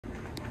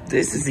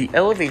This is the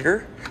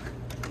elevator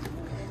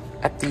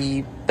at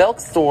the Belk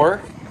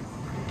store.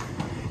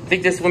 I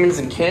think this women's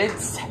and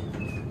kids.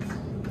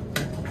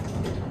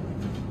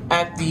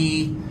 At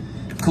the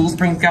Cool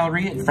Springs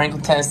Gallery in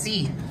Franklin,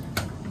 Tennessee.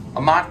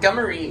 A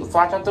Montgomery,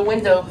 flash out the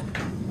window.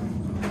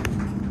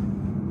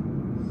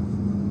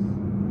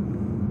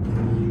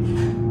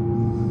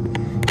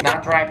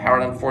 Not dry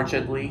powered,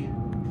 unfortunately.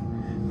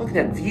 Look at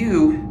that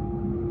view.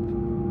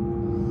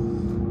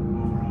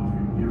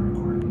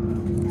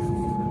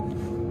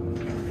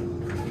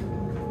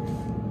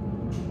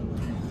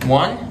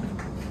 One.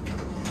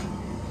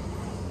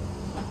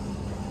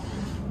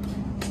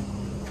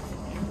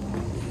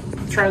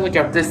 Try to look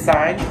up this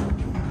side.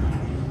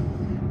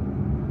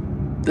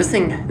 This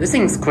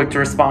thing's quick to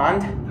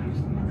respond.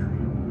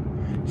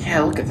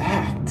 Yeah, look at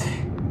that.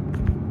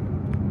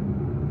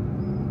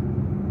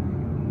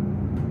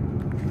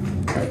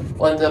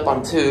 We'll end up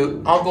on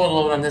 2. I'll go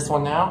alone on this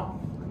one now.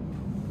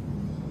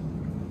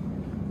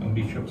 I'll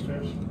beat you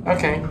upstairs.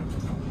 Okay.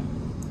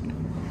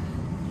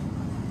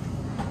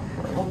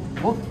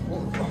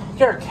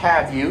 Get our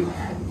cab view.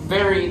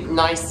 Very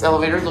nice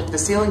elevator. Look, the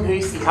ceiling here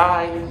you see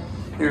high.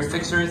 Your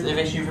fixtures, they've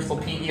issued for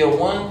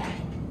PDO1.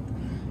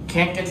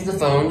 Can't get to the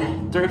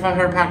phone.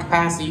 3,500 pound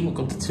capacity. We'll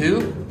go to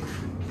 2.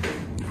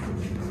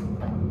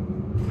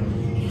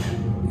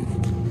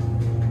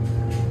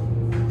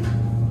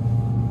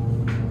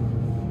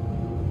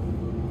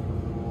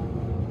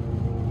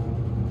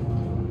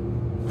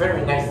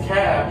 Very nice